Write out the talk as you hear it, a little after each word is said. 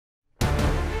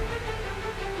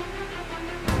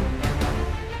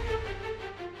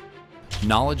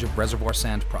Knowledge of reservoir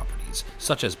sand properties,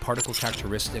 such as particle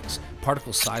characteristics,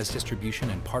 particle size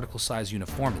distribution, and particle size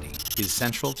uniformity, is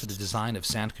central to the design of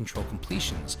sand control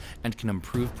completions and can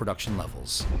improve production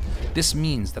levels. This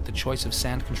means that the choice of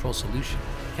sand control solution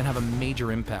can have a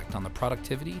major impact on the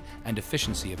productivity and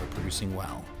efficiency of a producing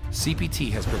well.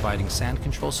 CPT has providing sand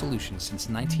control solutions since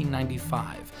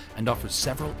 1995 and offers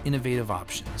several innovative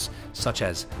options, such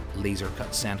as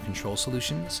laser-cut sand control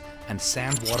solutions and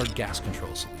sand-water gas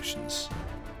control solutions.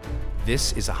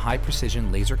 This is a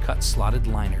high-precision laser-cut slotted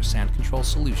liner sand control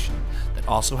solution that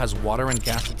also has water and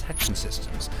gas detection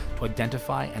systems to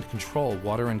identify and control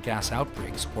water and gas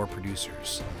outbreaks or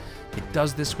producers. It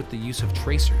does this with the use of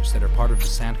tracers that are part of the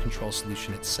sand control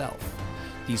solution itself.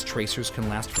 These tracers can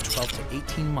last for 12 to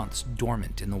 18 months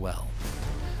dormant in the well.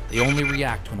 They only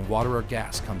react when water or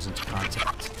gas comes into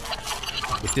contact.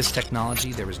 With this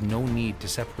technology, there is no need to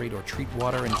separate or treat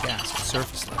water and gas at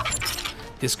surface level.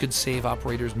 This could save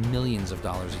operators millions of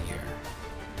dollars a year.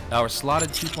 Our slotted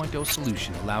 2.0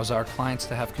 solution allows our clients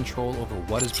to have control over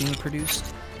what is being produced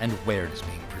and where it is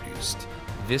being produced.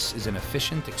 This is an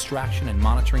efficient extraction and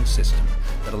monitoring system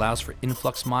that allows for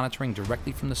influx monitoring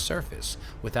directly from the surface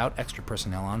without extra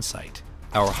personnel on site.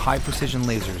 Our high-precision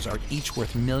lasers are each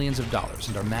worth millions of dollars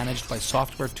and are managed by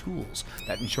software tools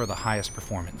that ensure the highest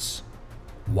performance.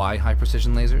 Why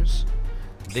high-precision lasers?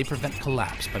 They prevent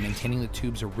collapse by maintaining the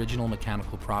tube's original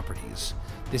mechanical properties.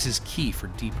 This is key for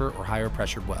deeper or higher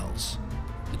pressured wells.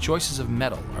 The choices of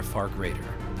metal are far greater.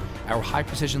 Our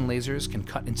high-precision lasers can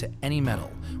cut into any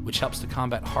metal, which helps to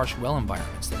combat harsh well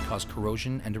environments that cause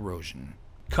corrosion and erosion.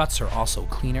 Cuts are also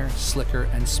cleaner, slicker,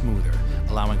 and smoother,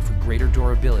 allowing for greater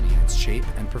durability in its shape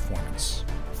and performance.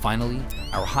 Finally,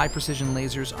 our high-precision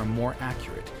lasers are more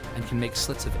accurate and can make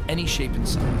slits of any shape and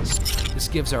size. This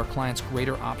gives our clients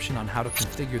greater option on how to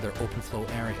configure their open flow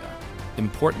area.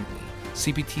 Importantly,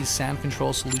 CPT's sand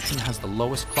control solution has the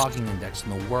lowest clogging index in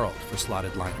the world for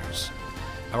slotted liners.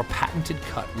 Our patented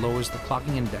cut lowers the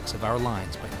clogging index of our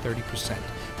lines by 30%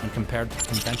 when compared to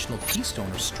conventional keystone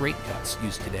or straight cuts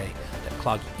used today that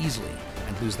clog easily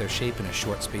and lose their shape in a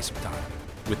short space of time.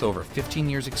 With over 15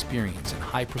 years experience in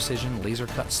high-precision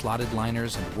laser-cut slotted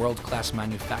liners and world-class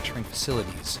manufacturing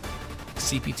facilities,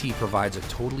 CPT provides a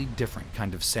totally different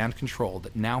kind of sand control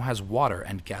that now has water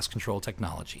and gas control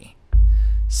technology.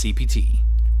 CPT,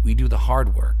 we do the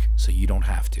hard work so you don't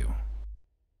have to.